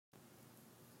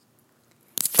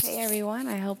everyone.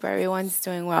 I hope everyone's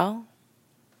doing well.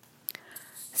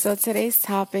 So, today's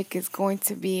topic is going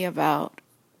to be about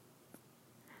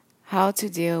how to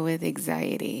deal with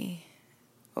anxiety,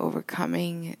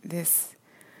 overcoming this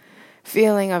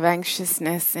feeling of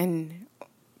anxiousness, and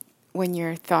when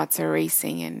your thoughts are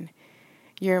racing and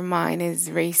your mind is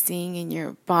racing and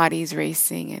your body's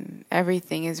racing and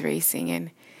everything is racing and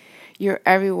you're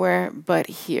everywhere but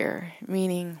here,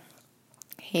 meaning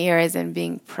here as in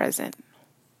being present.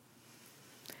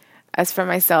 As for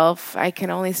myself, I can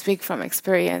only speak from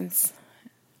experience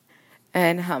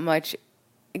and how much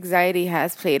anxiety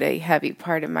has played a heavy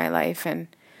part in my life and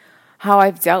how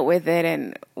I've dealt with it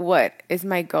and what is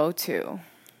my go-to.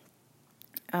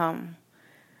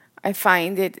 I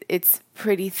find it's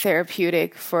pretty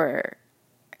therapeutic for,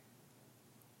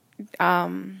 I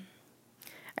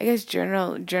guess,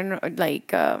 not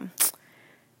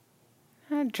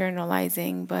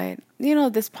journalizing, but,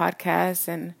 this podcast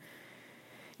and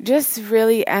just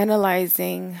really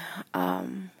analyzing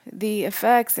the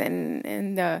effects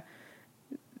and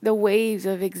the waves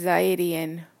of anxiety,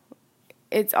 and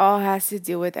it all has to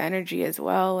do with energy as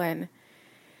well, and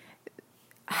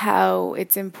how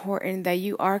it's important that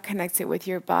you are connected with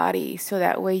your body so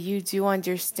that way you do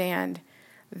understand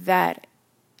that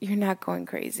you're not going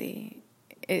crazy.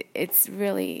 It's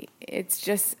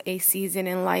just a season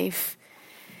in life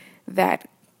that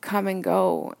come and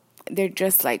go. They're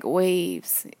just like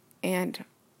waves, and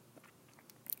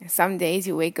some days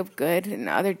you wake up good and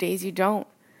other days you don't,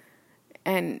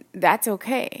 and that's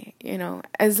okay.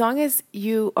 As long as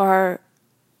you are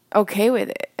okay with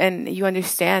it and you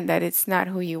understand that it's not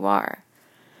who you are.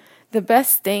 The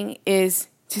best thing is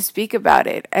to speak about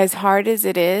it, as hard as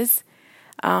it is,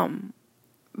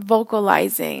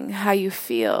 vocalizing how you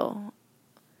feel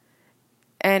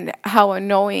and how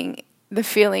annoying the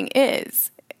feeling is.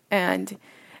 And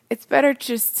it's better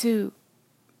just to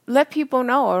let people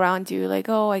know around you, like,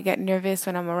 oh, I get nervous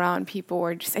when I'm around people,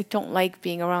 or just I don't like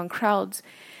being around crowds,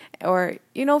 or,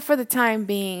 for the time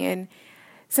being. And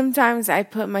sometimes I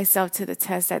put myself to the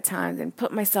test at times and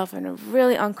put myself in a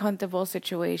really uncomfortable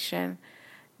situation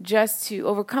just to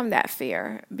overcome that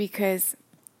fear. Because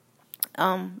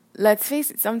let's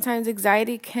face it, sometimes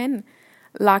anxiety can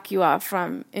lock you out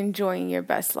from enjoying your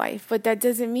best life, but that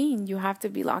doesn't mean you have to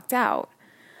be locked out.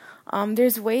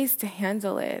 There's ways to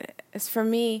handle it. As for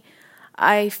me,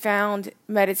 I found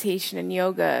meditation and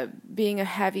yoga being a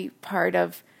heavy part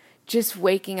of just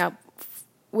waking up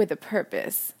with a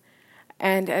purpose.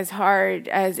 And as hard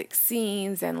as it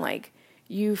seems, and like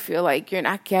you feel like you're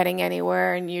not getting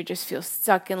anywhere and you just feel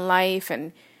stuck in life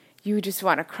and you just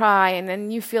want to cry, and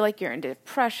then you feel like you're in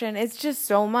depression. It's just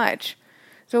so much.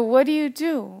 So what do you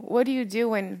do? What do you do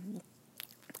when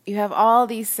you have all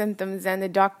these symptoms and the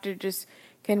doctor just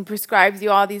can prescribe you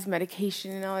all these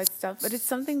medication and all that stuff? But it's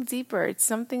something deeper. It's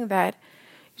something that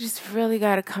you just really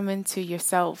got to come into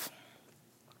yourself.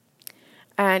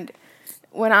 And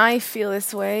when I feel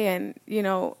this way, and,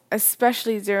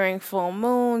 especially during full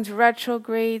moons,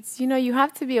 retrogrades, you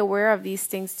have to be aware of these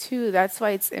things too. That's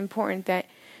why it's important that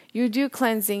you do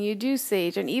cleansing, you do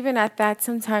sage. And even at that,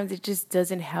 sometimes it just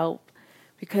doesn't help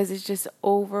because it's just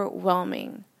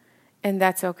overwhelming. And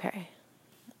that's okay.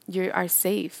 You are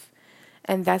safe.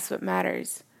 And that's what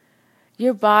matters.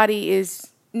 Your body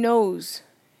knows,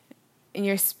 and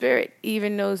your spirit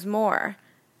even knows more.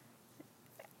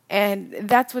 And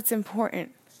that's what's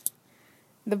important.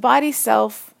 The body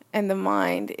self and the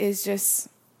mind is just,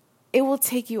 it will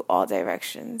take you all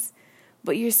directions,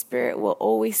 but your spirit will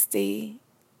always stay.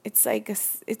 It's like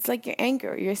your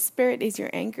anchor. Your spirit is your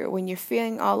anchor when you're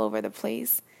feeling all over the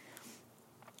place.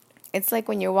 It's like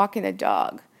when you're walking a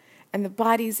dog and the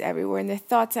body's everywhere and the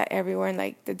thoughts are everywhere, and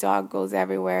like the dog goes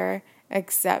everywhere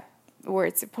except where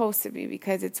it's supposed to be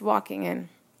because it's walking, and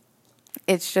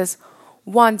it's just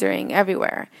wandering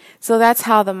everywhere. So that's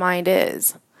how the mind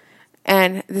is.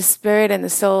 And the spirit and the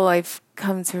soul, I've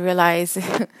come to realize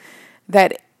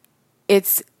that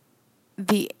it's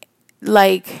the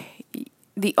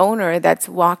owner that's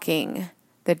walking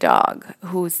the dog,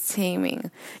 who's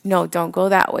taming. No, don't go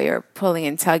that way, or pulling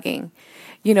and tugging.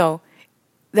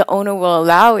 The owner will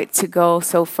allow it to go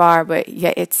so far, but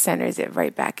yet it centers it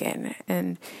right back in.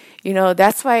 And,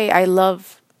 that's why I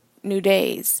love New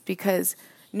Days, because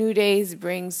New Days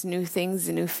brings new things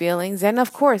and new feelings, and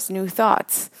of course, new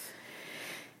thoughts.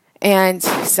 And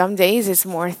some days it's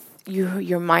more,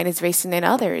 your mind is racing than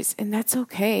others, and that's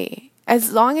okay.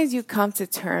 As long as you come to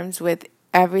terms with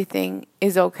everything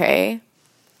is okay,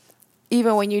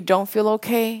 even when you don't feel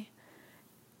okay,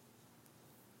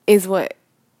 is what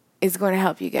is going to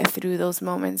help you get through those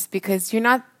moments, because you're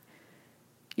not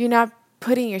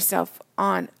putting yourself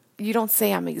on you don't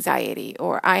say I'm anxiety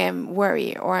or I am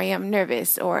worried or I am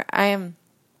nervous or I am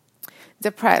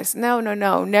depressed. No, no,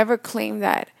 no. Never claim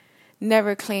that.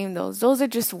 Never claim those. Those are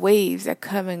just waves that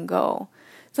come and go.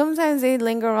 Sometimes they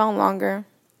linger around longer,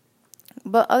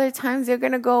 but other times they're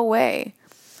going to go away.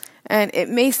 And it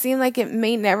may seem like it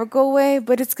may never go away,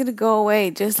 but it's going to go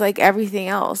away just like everything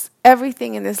else.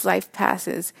 Everything in this life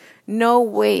passes. No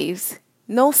waves,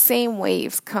 no same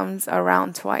waves comes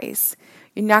around twice.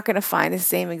 You're not going to find the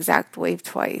same exact wave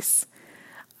twice.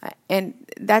 And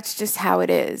that's just how it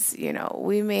is.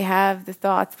 We may have the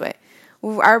thoughts, but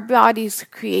our bodies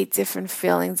create different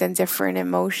feelings and different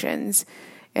emotions.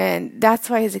 And that's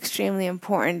why it's extremely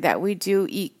important that we do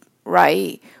eat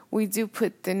right. We do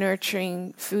put the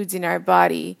nurturing foods in our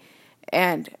body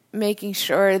and making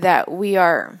sure that we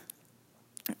are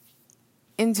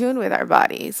in tune with our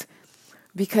bodies.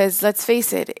 Because let's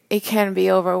face it, it can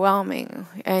be overwhelming.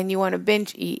 And you want to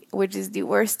binge eat, which is the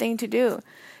worst thing to do.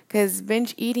 Because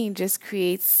binge eating just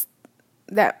creates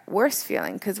that worst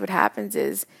feeling. Because what happens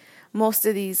is most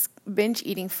of these binge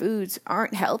eating foods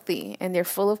aren't healthy. And they're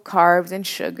full of carbs and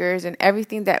sugars and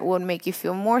everything that will make you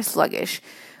feel more sluggish.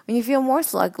 When you feel more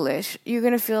sluggish, you're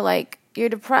going to feel like you're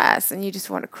depressed and you just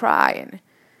want to cry. And,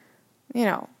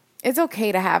 it's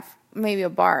okay to have maybe a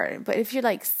bar. But if you're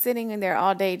like sitting in there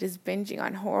all day just binging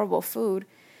on horrible food,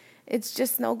 it's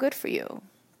just no good for you.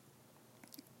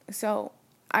 So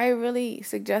I really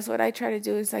suggest what I try to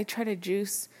do is I try to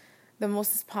juice the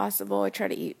most as possible. I try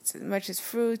to eat as much as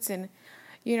fruits. And,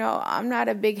 I'm not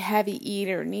a big heavy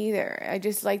eater neither. I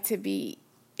just like to be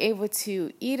able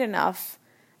to eat enough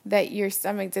that your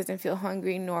stomach doesn't feel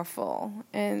hungry nor full.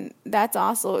 And that's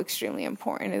also extremely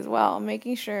important as well,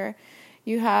 making sure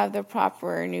you have the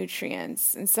proper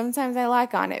nutrients. And sometimes I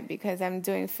lack on it because I'm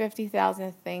doing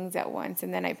 50,000 things at once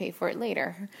and then I pay for it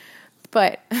later.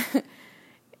 But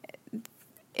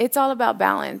it's all about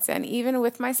balance. And even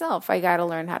with myself, I got to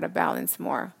learn how to balance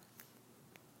more.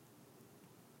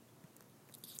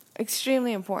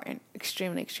 Extremely important.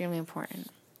 Extremely, extremely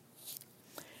important.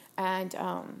 And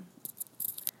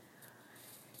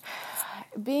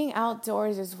being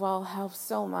outdoors as well helps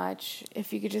so much.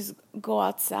 If you could just go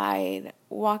outside,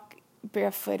 walk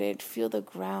barefooted, feel the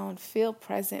ground, feel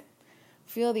present,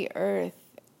 feel the earth.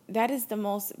 That is the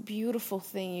most beautiful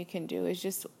thing you can do, is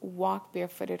just walk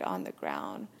barefooted on the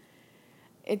ground.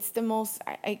 It's the most,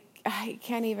 I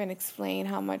can't even explain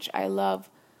how much I love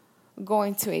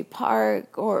going to a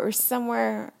park or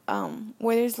somewhere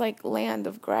where there's like land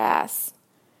of grass,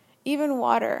 even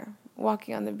water.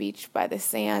 Walking on the beach by the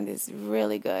sand is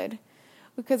really good,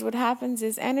 because what happens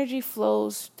is energy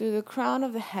flows through the crown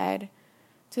of the head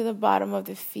to the bottom of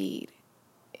the feet.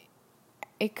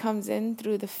 It comes in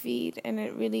through the feet and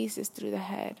it releases through the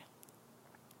head.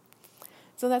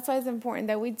 So that's why it's important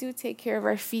that we do take care of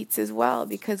our feet as well,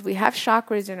 because we have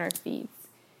chakras in our feet,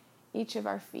 each of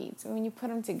our feet. And when you put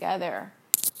them together,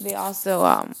 they also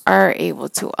are able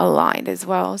to align as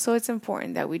well. So it's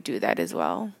important that we do that as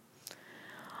well.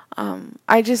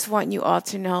 I just want you all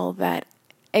to know that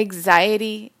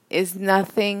anxiety is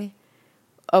nothing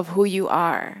of who you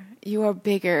are. You are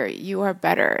bigger. You are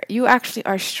better. You actually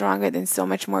are stronger than so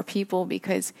much more people,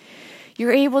 because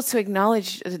you're able to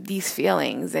acknowledge these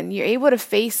feelings and you're able to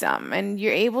face them and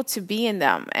you're able to be in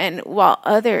them. And while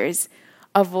others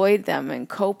avoid them and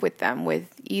cope with them with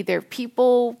either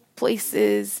people,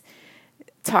 places,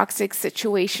 toxic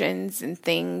situations and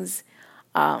things.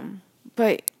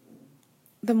 But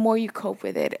the more you cope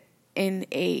with it in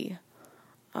a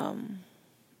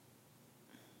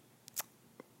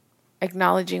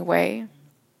acknowledging way,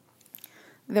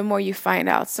 the more you find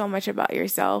out so much about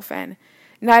yourself. And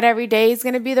not every day is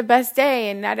going to be the best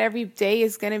day, and not every day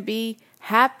is going to be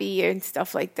happy and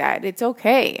stuff like that. It's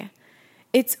okay.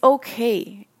 It's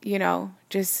okay,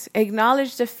 just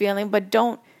acknowledge the feeling, but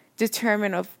don't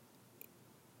determine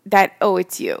that,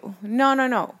 it's you.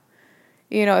 No.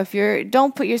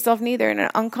 Don't put yourself neither in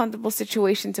an uncomfortable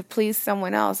situation to please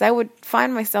someone else. I would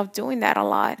find myself doing that a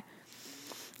lot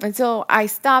until I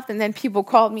stopped, and then people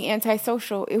called me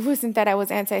antisocial. It wasn't that I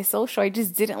was antisocial. I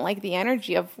just didn't like the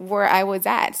energy of where I was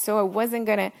at. So I wasn't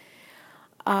going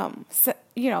to,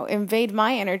 invade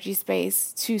my energy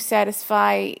space to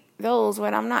satisfy those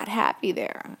when I'm not happy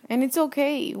there. And it's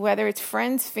okay, whether it's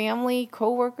friends, family,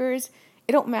 coworkers,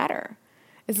 it don't matter.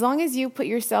 As long as you put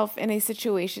yourself in a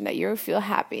situation that you feel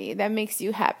happy, that makes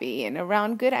you happy, and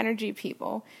around good energy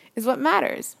people is what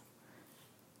matters.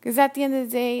 Because at the end of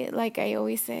the day, like I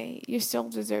always say, your soul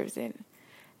deserves it.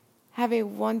 Have a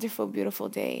wonderful, beautiful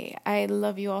day. I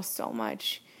love you all so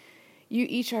much. You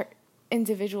each are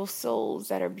individual souls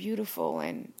that are beautiful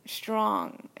and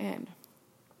strong, and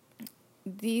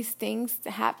these things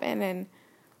happen, and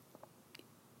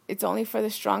it's only for the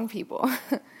strong people.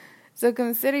 So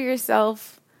consider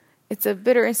yourself, it's a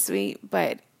bitter and sweet,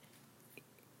 but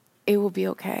it will be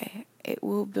okay. It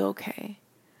will be okay.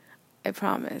 I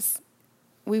promise.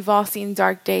 We've all seen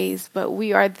dark days, but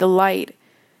we are the light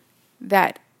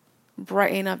that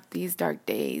brighten up these dark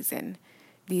days and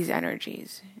these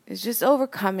energies. It's just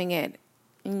overcoming it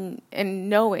and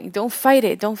knowing. Don't fight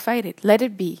it. Don't fight it. Let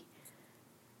it be.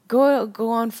 Go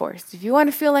on force. If you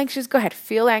want to feel anxious, go ahead.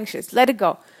 Feel anxious. Let it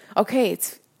go. Okay,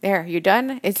 it's there. You're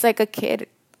done. It's like a kid,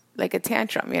 like a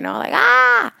tantrum, like,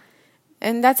 ah!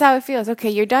 And that's how it feels. Okay,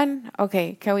 you're done.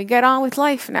 Okay, can we get on with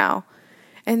life now?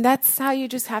 And that's how you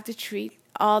just have to treat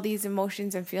all these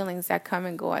emotions and feelings that come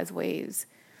and go as waves.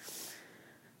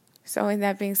 So in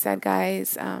that being said,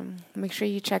 guys, make sure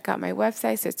you check out my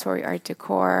website, Satori Art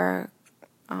Decor.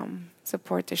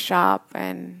 Support the shop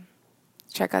and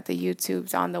check out the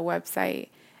YouTubes on the website.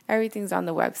 Everything's on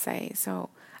the website. So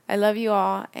I love you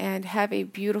all and have a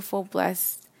beautiful,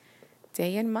 blessed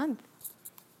day and month.